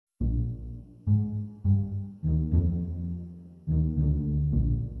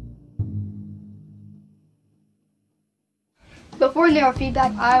Before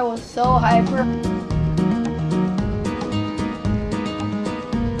neurofeedback, I was so hyper.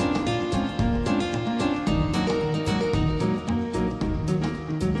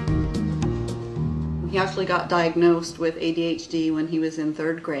 He actually got diagnosed with ADHD when he was in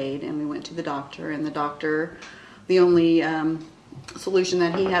 3rd grade, and we went to the doctor, and the only solution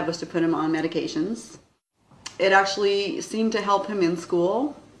that he had was to put him on medications. It actually seemed to help him in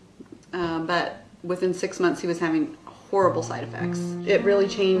school, but within 6 months he was having horrible side effects. It really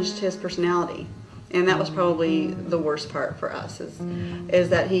changed his personality, and that was probably the worst part for us, is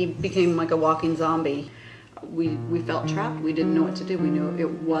that he became like a walking zombie. We felt trapped. We didn't know what to do. We knew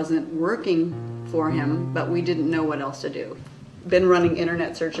it wasn't working for him, but we didn't know what else to do. Been running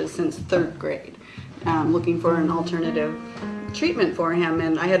internet searches since 3rd grade, looking for an alternative treatment for him,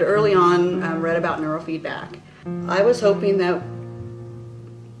 and I had early on read about neurofeedback. I was hoping that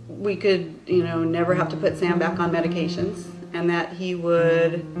we could, never have to put Sam back on medications, and that he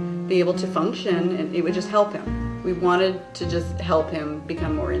would be able to function, and it would just help him. We wanted to just help him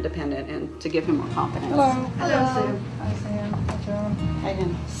become more independent and to give him more confidence. Hello. Hello. Sue. Hi, Sam. How you doing? Hi,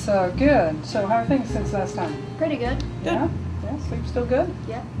 Jen. So, good. So, how are things since last time? Pretty good. Yeah? Yeah? Sleep still good?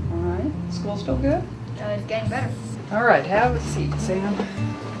 Yeah. All right. School still good? It's getting better. All right. Have a seat, Sam.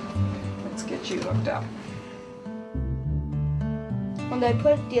 Let's get you hooked up. When they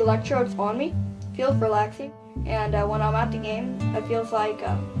put the electrodes on me, it feels relaxing. And when I'm at the game, it feels like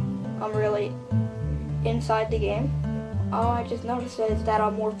I'm really inside the game. All I just noticed is that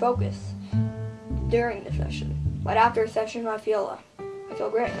I'm more focused during the session. But after a session, I feel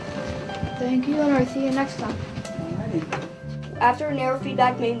great. Thank you, and I'll see you next time. Alrighty. After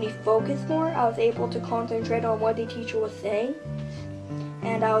neurofeedback made me focus more, I was able to concentrate on what the teacher was saying,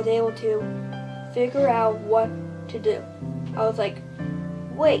 and I was able to figure out what to do. I was like,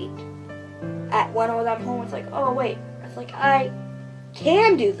 wait. When I was at home, it's like, oh wait. I was like, I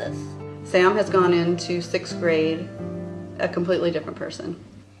can do this. Sam has gone into 6th grade a completely different person.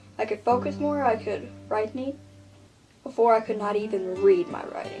 I could focus more, I could write neat. Before I could not even read my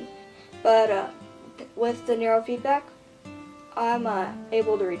writing. But with the neurofeedback, I'm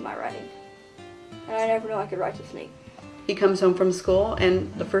able to read my writing. And I never knew I could write this neat. He comes home from school,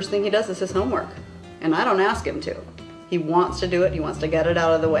 and the first thing he does is his homework. And I don't ask him to. He wants to do it, he wants to get it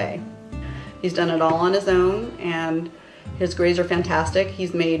out of the way. He's done it all on his own, and his grades are fantastic.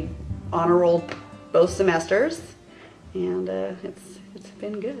 He's made honor roll both semesters, and it's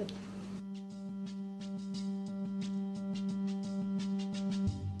been good.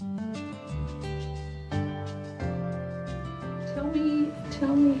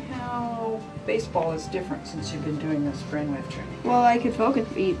 Tell me how baseball is different since you've been doing this brainwave training. Well, I could focus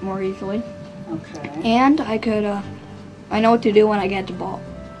more easily. Okay. And I could, I know what to do when I get the ball.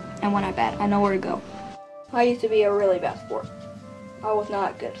 And when I bat, I know where to go. I used to be a really bad sport. I was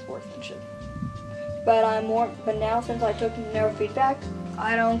not good at sportsmanship. But now since I took neurofeedback,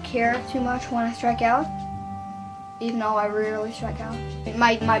 I don't care too much when I strike out. Even though I rarely strike out.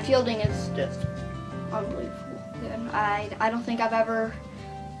 My fielding is just unbelievable. And I don't think I've ever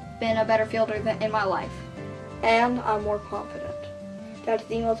been a better fielder in my life. And I'm more confident. That's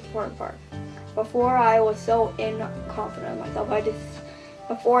the most important part. Before, I was so inconfident in myself.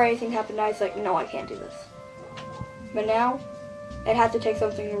 Before anything happened, I was like, no, I can't do this. But now, it has to take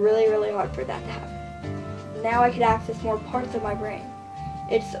something really, really hard for that to happen. Now I can access more parts of my brain.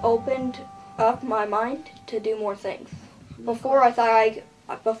 It's opened up my mind to do more things. Before I thought I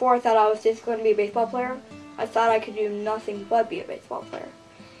was just going to be a baseball player, I thought I could do nothing but be a baseball player.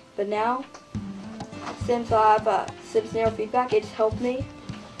 But now, since neurofeedback, it's helped me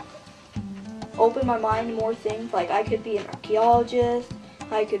open my mind to more things. Like I could be an archaeologist,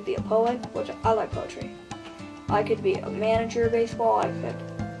 I could be a poet, which I like poetry. I could be a manager of baseball, I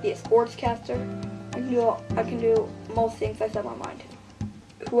could be a sportscaster. I can do most things I set my mind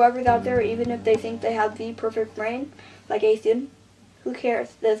to. Whoever's out there, even if they think they have the perfect brain, like Ace did, who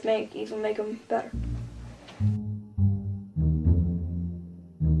cares? This may even make them better.